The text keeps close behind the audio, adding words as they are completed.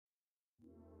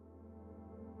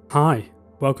Hi,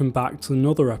 welcome back to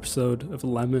another episode of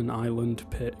Lemon Island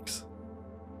Picks.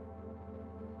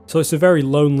 So it's a very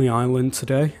lonely island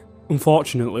today.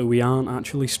 Unfortunately, we aren't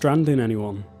actually stranding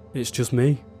anyone, it's just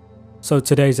me. So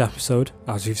today's episode,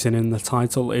 as you've seen in the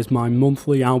title, is my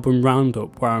monthly album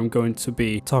roundup where I'm going to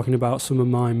be talking about some of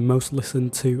my most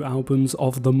listened to albums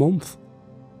of the month.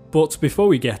 But before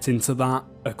we get into that,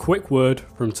 a quick word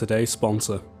from today's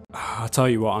sponsor. I tell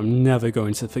you what, I'm never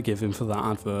going to forgive him for that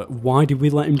advert. Why did we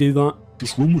let him do that?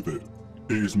 Just run with it.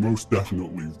 It is most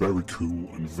definitely very cool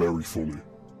and very funny.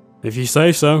 If you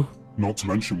say so. Not to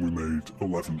mention we made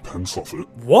 11 pence off it.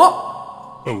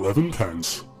 What? 11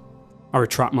 pence. I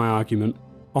retract my argument.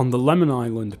 On the Lemon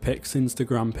Island Picks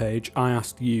Instagram page, I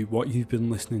asked you what you've been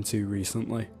listening to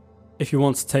recently. If you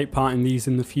want to take part in these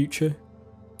in the future,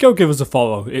 go give us a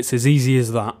follow. It's as easy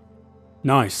as that.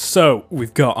 Nice, so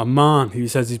we've got a man who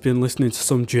says he's been listening to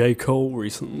some J. Cole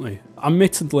recently.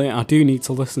 Admittedly, I do need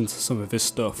to listen to some of his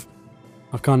stuff.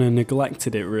 I've kind of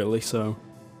neglected it really, so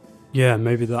yeah,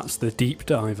 maybe that's the deep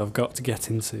dive I've got to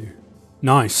get into.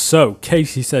 Nice, so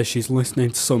Casey says she's listening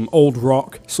to some old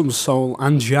rock, some soul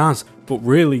and jazz, but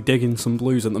really digging some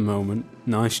blues at the moment.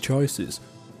 Nice choices.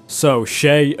 So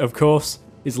Shay, of course,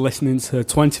 is listening to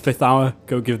 25th Hour,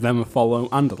 go give them a follow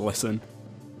and a listen.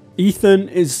 Ethan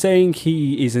is saying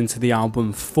he is into the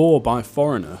album 4 by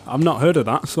Foreigner. I've not heard of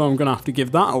that, so I'm going to have to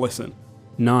give that a listen.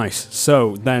 Nice.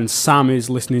 So then Sam is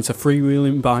listening to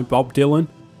Freewheeling by Bob Dylan.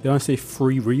 Did I say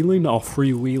freewheeling or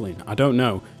freewheeling? I don't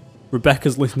know.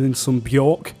 Rebecca's listening to some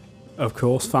Bjork. Of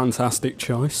course, fantastic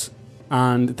choice.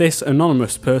 And this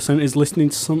anonymous person is listening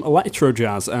to some electro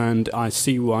jazz, and I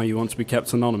see why you want to be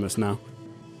kept anonymous now.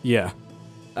 Yeah.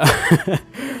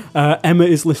 Emma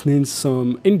is listening to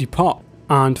some indie pop.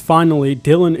 And finally,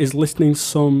 Dylan is listening to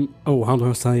some, how do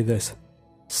I say this?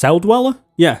 Cell Dweller?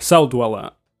 Yeah, Cell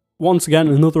Dweller. Once again,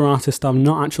 another artist I've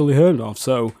not actually heard of,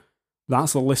 so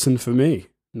that's a listen for me.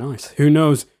 Nice. Who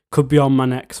knows, could be on my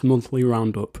next monthly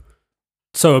roundup.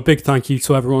 So a big thank you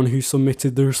to everyone who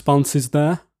submitted the responses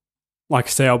there. Like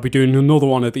I say, I'll be doing another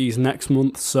one of these next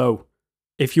month, so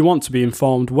if you want to be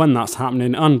informed when that's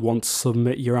happening and want to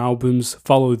submit your albums,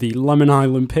 follow the Lemon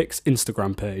Island Picks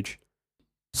Instagram page.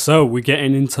 So we're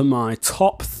getting into my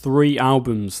top 3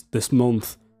 albums this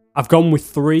month. I've gone with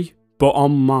 3, but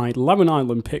on my Lemon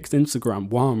Island Picks Instagram,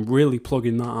 wow, I'm really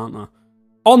plugging that, aren't I?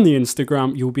 On the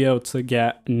Instagram, you'll be able to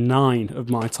get 9 of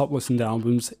my top listened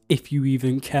albums, if you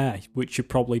even care, which you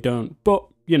probably don't, but,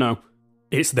 you know,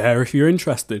 it's there if you're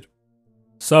interested.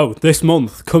 So, this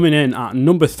month, coming in at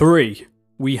number 3,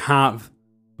 we have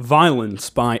Violence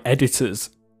by Editors.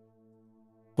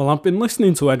 Well, I've been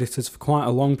listening to Editors for quite a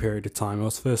long period of time. I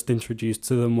was first introduced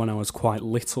to them when I was quite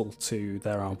little to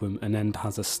their album An End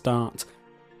Has a Start.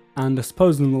 And I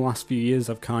suppose in the last few years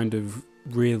I've kind of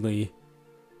really,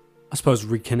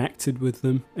 reconnected with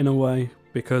them in a way.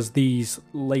 Because these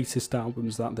latest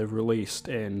albums that they've released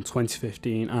in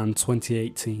 2015 and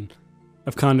 2018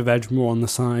 have kind of edged more on the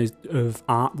side of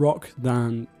art rock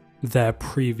than their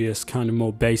previous kind of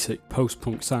more basic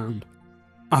post-punk sound.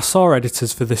 I saw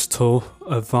Editors for this tour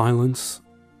of Violence.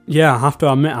 Yeah, I have to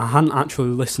admit I hadn't actually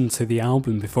listened to the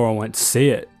album before I went to see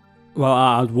it. Well,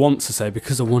 I'd want to say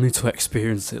because I wanted to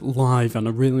experience it live and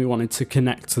I really wanted to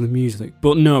connect to the music.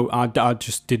 But no, I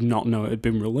just did not know it had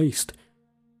been released.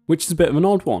 Which is a bit of an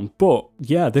odd one. But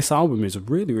yeah, this album is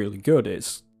really, really good.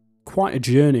 It's quite a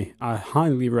journey. I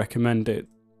highly recommend it.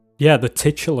 Yeah, the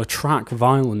titular track,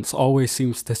 Violence, always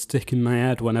seems to stick in my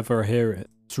head whenever I hear it.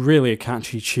 It's really a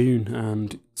catchy tune,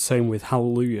 and same with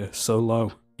Hallelujah, So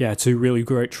Low. Yeah, 2 really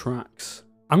great tracks.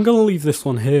 I'm going to leave this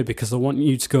one here because I want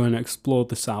you to go and explore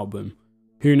this album.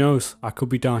 Who knows, I could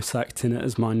be dissecting it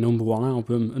as my number 1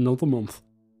 album another month.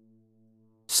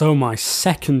 So my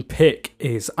second pick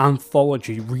is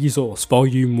Anthology Resource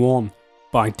Volume 1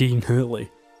 by Dean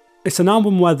Hurley. It's an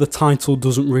album where the title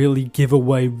doesn't really give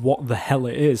away what the hell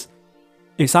it is.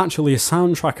 It's actually a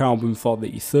soundtrack album for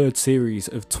the 3rd series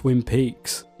of Twin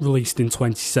Peaks, released in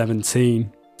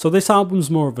 2017. So this album's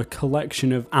more of a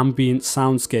collection of ambient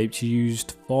soundscapes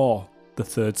used for the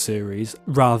 3rd series,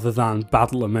 rather than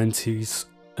Badalamenti's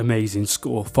amazing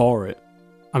score for it.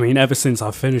 I mean, ever since I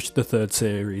finished the 3rd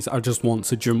series, I just want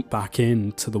to jump back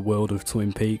into the world of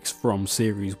Twin Peaks from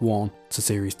Series 1 to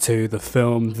Series 2, the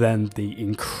film, then the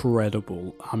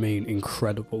incredible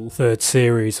 3rd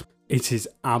series. It is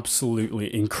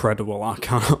absolutely incredible, I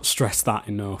cannot stress that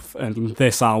enough, and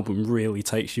this album really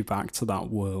takes you back to that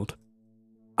world.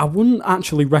 I wouldn't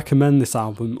actually recommend this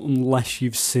album unless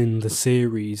you've seen the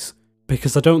series,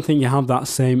 because I don't think you have that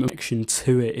same connection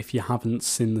to it if you haven't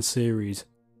seen the series.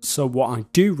 So what I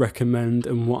do recommend,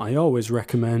 and what I always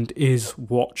recommend, is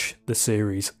watch the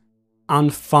series.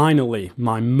 And finally,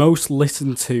 my most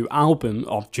listened to album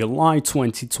of July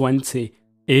 2020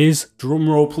 is,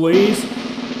 drumroll please,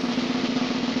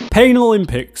 Pain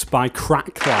Olympics by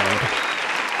Crack Cloud.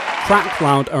 Crack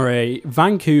Cloud are a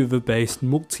Vancouver-based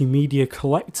multimedia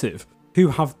collective who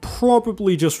have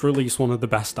probably just released one of the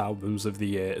best albums of the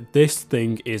year. This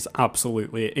thing is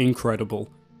absolutely incredible.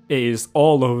 It is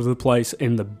all over the place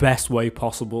in the best way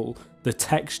possible. The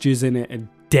textures in it are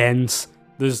dense.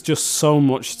 There's just so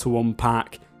much to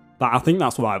unpack that I think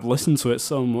that's why I've listened to it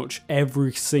so much.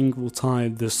 Every single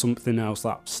time there's something else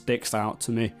that sticks out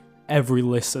to me. Every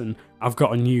listen, I've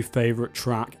got a new favourite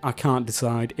track. I can't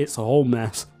decide. It's a whole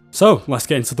mess. So, let's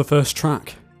get into the first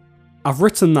track. I've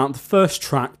written that the first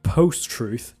track,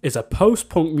 Post-Truth, is a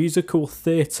post-punk musical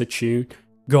theatre tune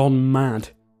gone mad.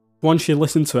 Once you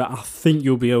listen to it, I think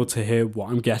you'll be able to hear what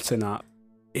I'm getting at.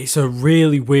 It's a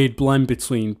really weird blend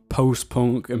between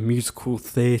post-punk and musical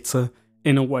theatre.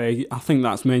 In a way, I think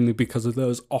that's mainly because of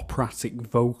those operatic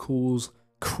vocals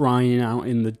crying out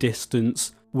in the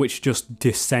distance, which just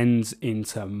descends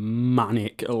into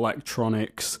manic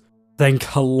electronics, then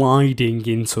colliding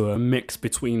into a mix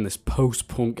between this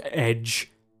post-punk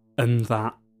edge and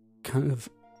that kind of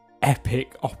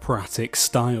epic operatic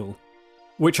style,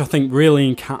 which I think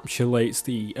really encapsulates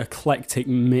the eclectic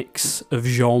mix of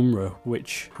genre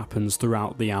which happens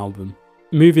throughout the album.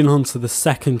 Moving on to the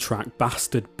second track,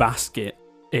 Bastard Basket,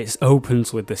 it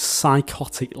opens with this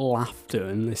psychotic laughter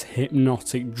and this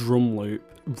hypnotic drum loop,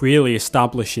 really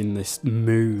establishing this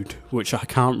mood which I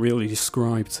can't really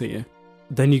describe to you.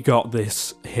 Then you got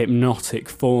this hypnotic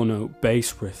 4-note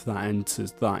bass riff that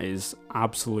enters that is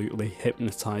absolutely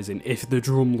hypnotising. If the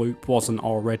drum loop wasn't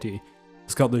already,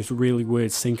 it's got this really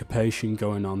weird syncopation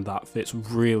going on that fits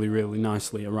really, really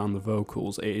nicely around the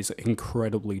vocals. It is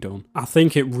incredibly done. I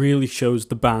think it really shows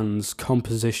the band's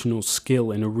compositional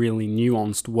skill in a really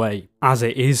nuanced way, as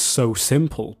it is so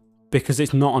simple. Because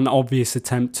it's not an obvious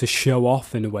attempt to show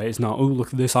off in a way. It's not, oh,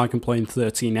 look at this, I can play in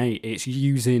 13/8. It's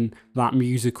using that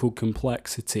musical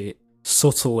complexity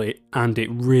subtly, and it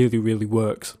really, really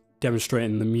works,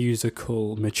 demonstrating the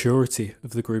musical maturity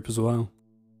of the group as well.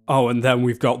 Oh, and then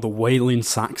we've got the wailing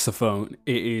saxophone.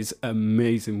 It is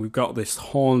amazing. We've got this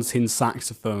haunting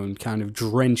saxophone kind of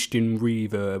drenched in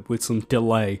reverb with some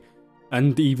delay,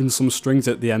 and even some strings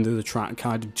at the end of the track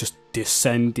kind of just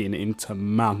descending into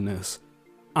madness.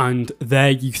 And there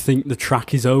you think the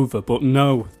track is over, but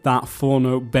no, that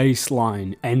 4-note bass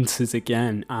line enters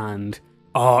again and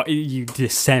you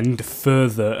descend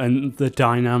further and the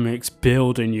dynamics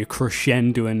build and you're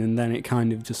crescendoing, and then it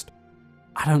kind of just,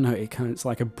 I don't know, it's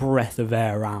like a breath of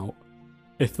air out.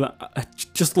 If that,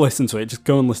 just listen to it, just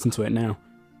go and listen to it now.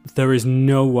 There is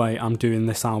no way I'm doing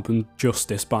this album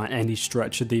justice by any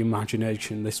stretch of the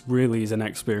imagination. This really is an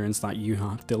experience that you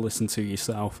have to listen to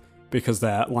yourself. Because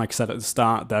there, like I said at the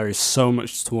start, there is so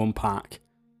much to unpack.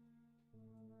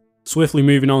 Swiftly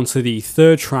moving on to the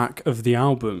third track of the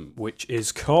album, which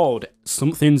is called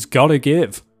Something's Gotta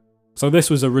Give. So this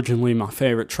was originally my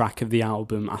favourite track of the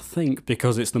album, I think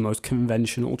because it's the most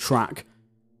conventional track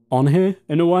on here,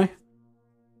 in a way.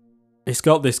 It's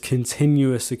got this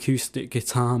continuous acoustic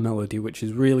guitar melody, which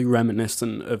is really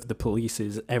reminiscent of The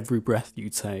Police's Every Breath You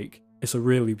Take. It's a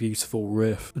really beautiful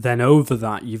riff. Then over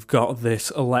that, you've got this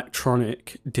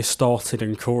electronic, distorted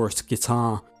and chorused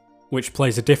guitar, which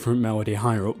plays a different melody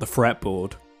higher up the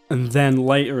fretboard. And then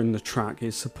later in the track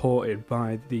is supported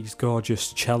by these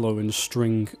gorgeous cello and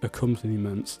string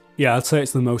accompaniments. Yeah, I'd say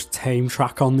it's the most tame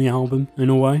track on the album,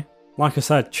 in a way. Like I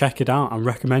said, check it out, I'm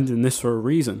recommending this for a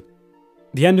reason.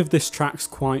 The end of this track's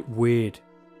quite weird.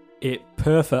 It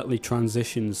perfectly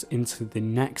transitions into the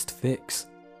next fix,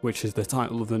 which is the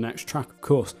title of the next track, of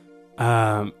course.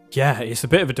 Yeah, it's a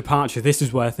bit of a departure. This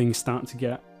is where things start to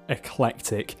get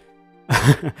eclectic.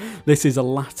 This is a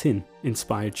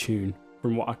Latin-inspired tune,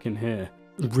 from what I can hear.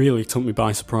 It really took me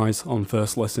by surprise on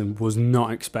first listen. Was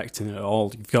not expecting it at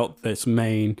all. You've got this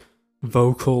main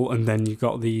vocal, and then you've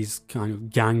got these kind of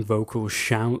gang vocal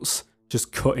shouts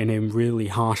just cutting in really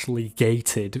harshly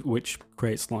gated, which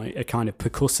creates like a kind of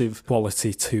percussive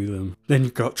quality to them. Then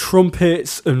you've got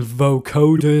trumpets and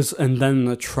vocoders, and then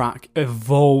the track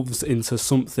evolves into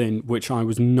something which I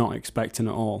was not expecting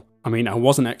at all. I mean, I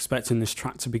wasn't expecting this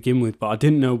track to begin with, but I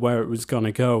didn't know where it was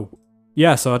gonna go.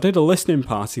 Yeah, so I did a listening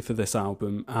party for this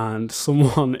album, and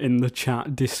someone in the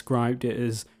chat described it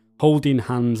as holding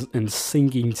hands and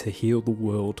singing to heal the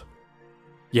world.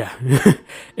 Yeah,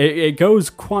 it goes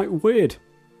quite weird.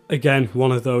 Again,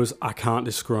 one of those I can't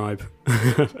describe.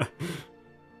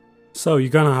 So you're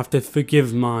gonna have to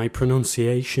forgive my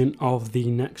pronunciation of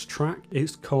the next track.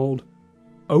 It's called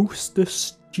Oyster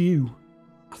Stew.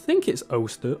 I think it's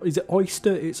Oster. Is it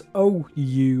Oyster? It's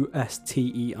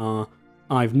Ouster.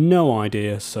 I've no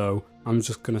idea, so I'm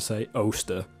just going to say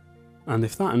Oster. And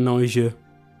if that annoys you,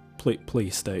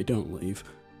 please stay, don't leave.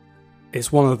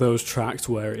 It's one of those tracks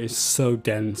where it's so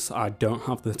dense I don't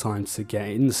have the time to get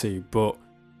into, but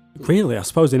really, I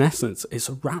suppose in essence, it's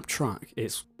a rap track.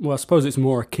 I suppose it's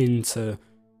more akin to,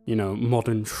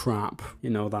 modern trap,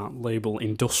 that label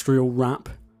industrial rap.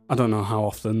 I don't know how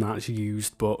often that's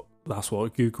used, but that's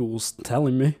what Google's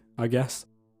telling me, I guess.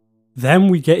 Then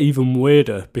we get even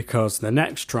weirder because the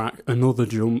next track, Another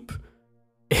Jump,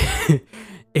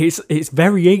 it's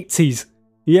very 80s.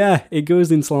 Yeah, it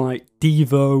goes into like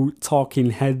Devo, Talking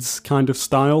Heads kind of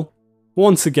style.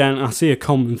 Once again, I see a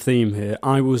common theme here.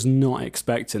 I was not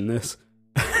expecting this.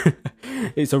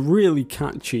 It's a really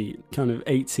catchy kind of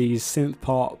 80s synth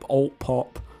pop, alt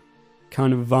pop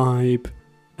kind of vibe.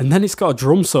 And then it's got a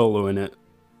drum solo in it.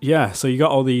 Yeah, so you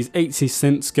got all these 80s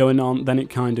synths going on, then it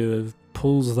kind of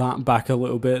pulls that back a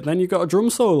little bit. Then you got a drum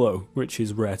solo, which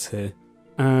is rare to hear.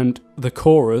 And the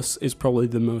chorus is probably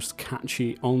the most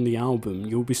catchy on the album.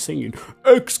 You'll be singing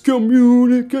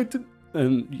 "Excommunicated,"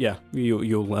 and yeah,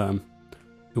 you'll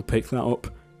pick that up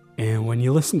and when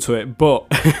you listen to it. But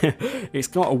it's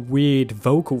got a weird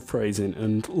vocal phrasing,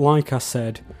 and like I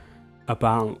said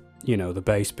about the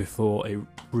bass before,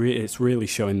 it's really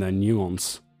showing their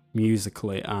nuance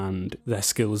musically and their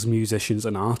skill as musicians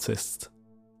and artists.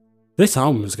 This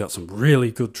album has got some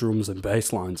really good drums and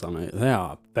bass lines on it. They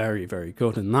are very, very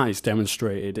good, and that is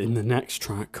demonstrated in the next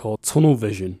track called Tunnel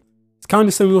Vision. It's kind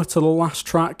of similar to the last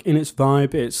track in its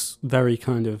vibe. It's very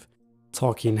kind of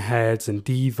Talking Heads and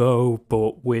Devo,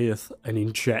 but with an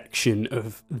injection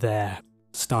of their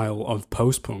style of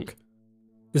post-punk.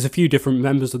 There's a few different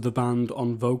members of the band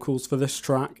on vocals for this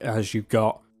track, as you've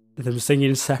got them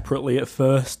singing separately at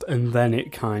first, and then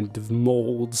it kind of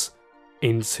moulds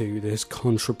into this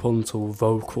contrapuntal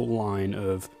vocal line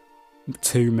of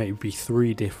 2, maybe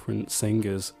 3 different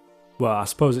singers. Well, I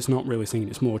suppose it's not really singing,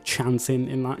 it's more chanting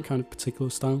in that kind of particular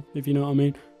style, if you know what I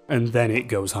mean. And then it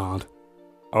goes hard.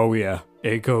 Oh yeah,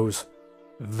 it goes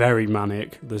very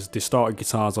manic. There's distorted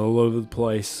guitars all over the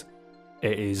place.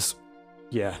 It is,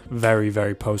 very,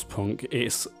 very post-punk.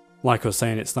 It's, like I was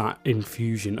saying, it's that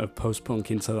infusion of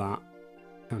post-punk into that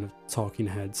kind of Talking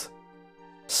Heads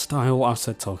style. I've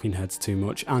said Talking Heads too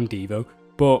much, and Devo,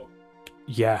 but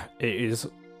yeah, it is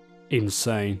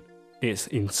insane. It's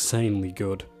insanely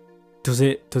good. Does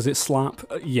it slap?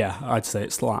 Yeah, I'd say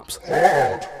it slaps.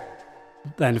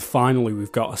 Then finally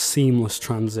we've got a seamless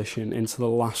transition into the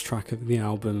last track of the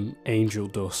album, Angel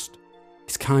Dust.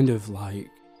 It's kind of like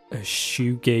a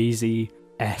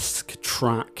shoegazy-esque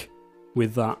track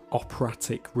with that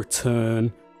operatic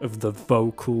return of the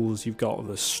vocals. You've got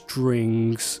the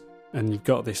strings, and you've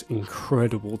got this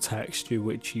incredible texture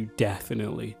which you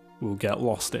definitely will get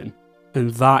lost in.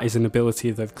 And that is an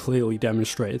ability they've clearly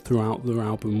demonstrated throughout their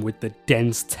album with the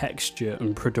dense texture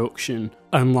and production.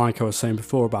 And like I was saying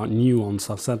before about nuance,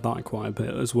 I've said that quite a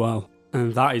bit as well.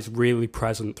 And that is really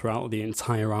present throughout the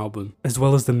entire album, as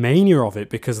well as the mania of it,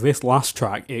 because this last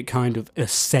track, it kind of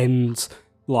ascends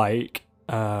like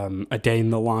A Day in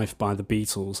the Life by the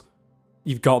Beatles.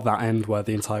 You've got that end where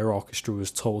the entire orchestra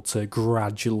was told to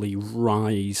gradually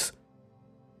rise,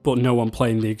 but no one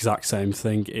playing the exact same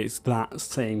thing. It's that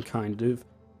same kind of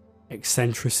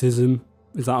eccentricism.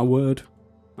 Is that a word?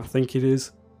 I think it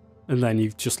is. And then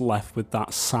you've just left with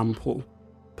that sample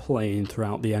playing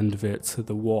throughout the end of it to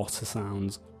the water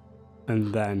sounds,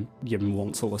 and then you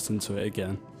want to listen to it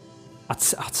again. I'd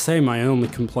say my only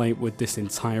complaint with this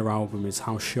entire album is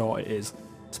how short it is.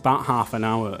 It's about half an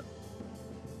hour.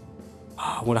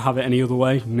 Would I have it any other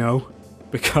way? No,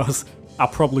 because I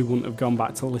probably wouldn't have gone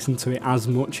back to listen to it as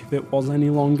much if it was any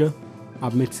longer,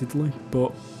 admittedly,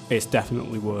 but it's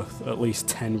definitely worth at least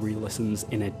 10 re-listens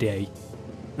in a day,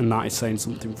 and that is saying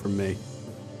something from me.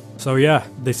 So yeah,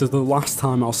 this is the last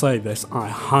time I'll say this. I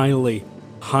highly,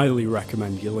 highly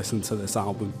recommend you listen to this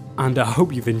album, and I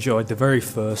hope you've enjoyed the very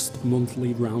first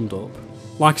monthly roundup.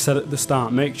 Like I said at the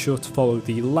start, make sure to follow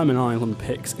the Lemon Island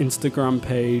Picks Instagram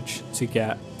page to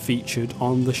get featured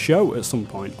on the show at some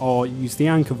point, or use the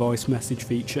Anchor voice message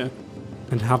feature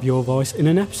and have your voice in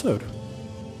an episode.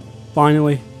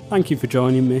 Finally, thank you for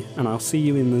joining me, and I'll see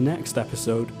you in the next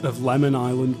episode of Lemon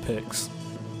Island Picks.